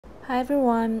Hi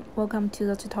everyone, welcome to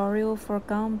the tutorial for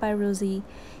Gone by Rosé,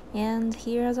 and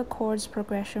here are the chords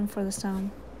progression for the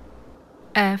song.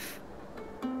 F,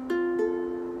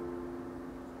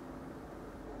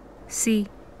 C,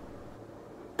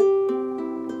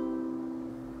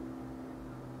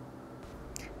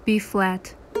 B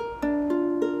flat,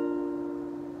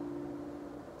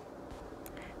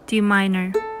 D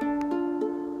minor,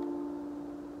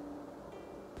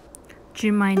 G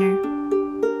minor,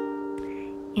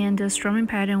 and the strumming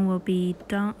pattern will be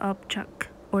down, up, chuck,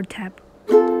 or tap.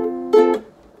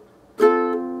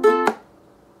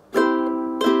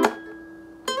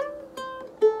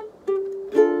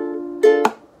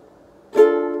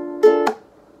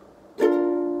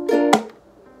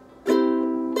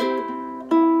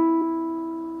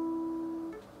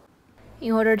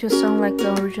 In order to sound like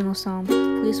the original song,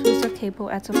 please use the capo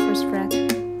at the first fret.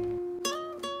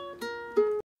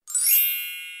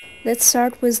 Let's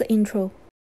start with the intro.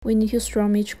 We need to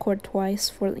strum each chord twice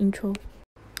for the intro.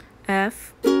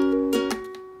 F,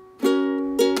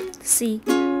 C,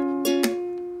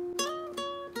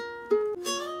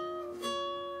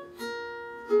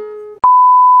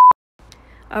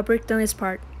 I'll break down this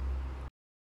part.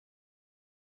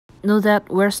 Note that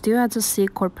we're still at the C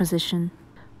chord position,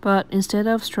 but instead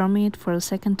of strumming it for the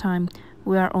second time,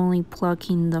 we are only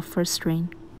plucking the first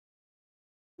string.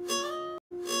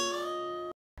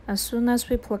 As soon as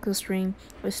we pluck the string,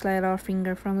 we slide our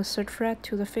finger from the 3rd fret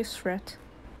to the 5th fret.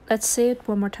 Let's say it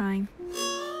one more time.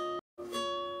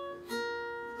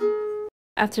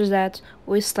 After that,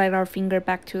 we slide our finger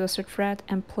back to the 3rd fret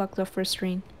and pluck the first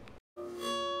string.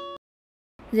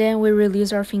 Then we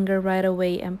release our finger right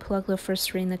away and pluck the first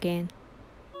string again.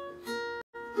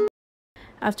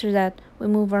 After that, we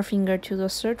move our finger to the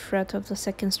 3rd fret of the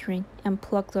 2nd string and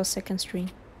pluck the 2nd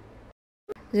string.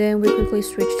 Then we quickly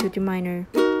switch to D minor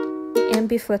and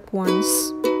B flat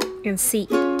once and C.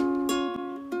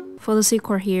 For the C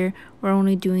chord here, we're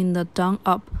only doing the down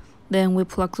up, then we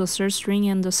pluck the 3rd string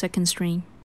and the 2nd string.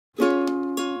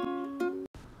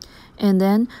 And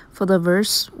then for the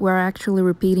verse, we're actually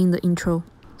repeating the intro.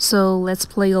 So let's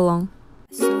play along.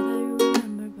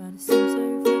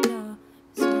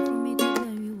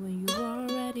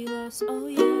 Oh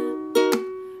yeah,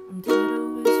 I'm tired of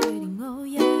always waiting. Oh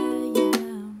yeah,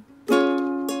 yeah.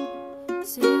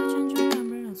 Say you change your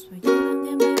number, that's why you don't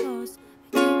get my lost.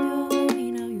 I gave you all of me,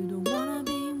 now you don't wanna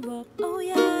be involved. Oh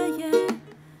yeah, yeah.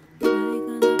 Why you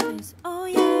gonna face? Oh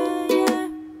yeah, yeah.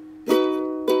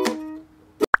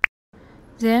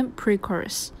 Then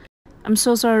pre-chorus. I'm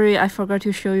so sorry, I forgot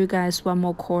to show you guys one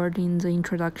more chord in the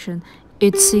introduction.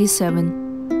 It's C7.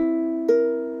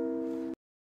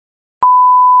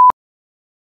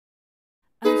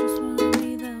 I just wanna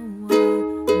be the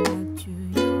one, but you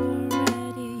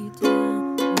already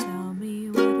done. Tell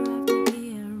me why do I have to be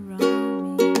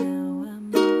around me? Now I'm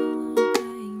all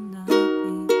crying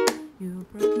happy. You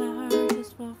broke my heart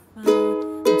just for fun.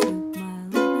 You took my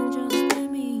love and just let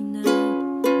me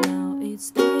know. Now it's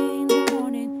 8 in the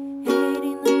morning, 8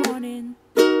 in the morning.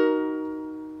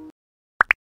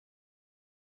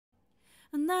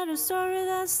 Another story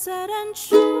that's sad and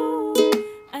true.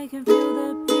 I can feel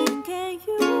the pink in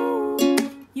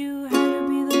you had to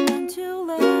be the one to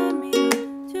let me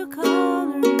know, to color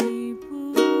me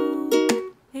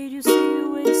blue. Hate to see you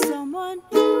with someone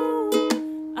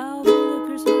new. I'll be the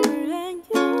curse harder than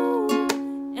you.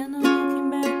 And I'm looking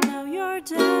back now, you're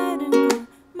dead and gone.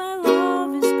 My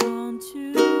love is gone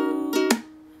too.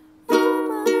 Oh,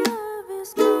 my love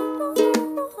is gone.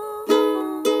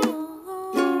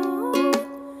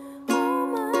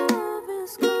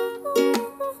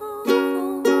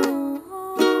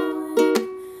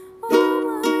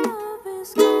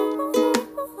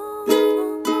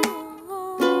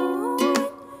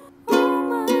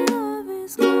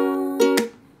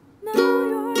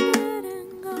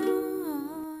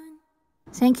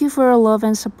 Thank you for your love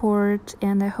and support,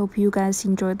 and I hope you guys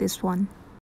enjoyed this one.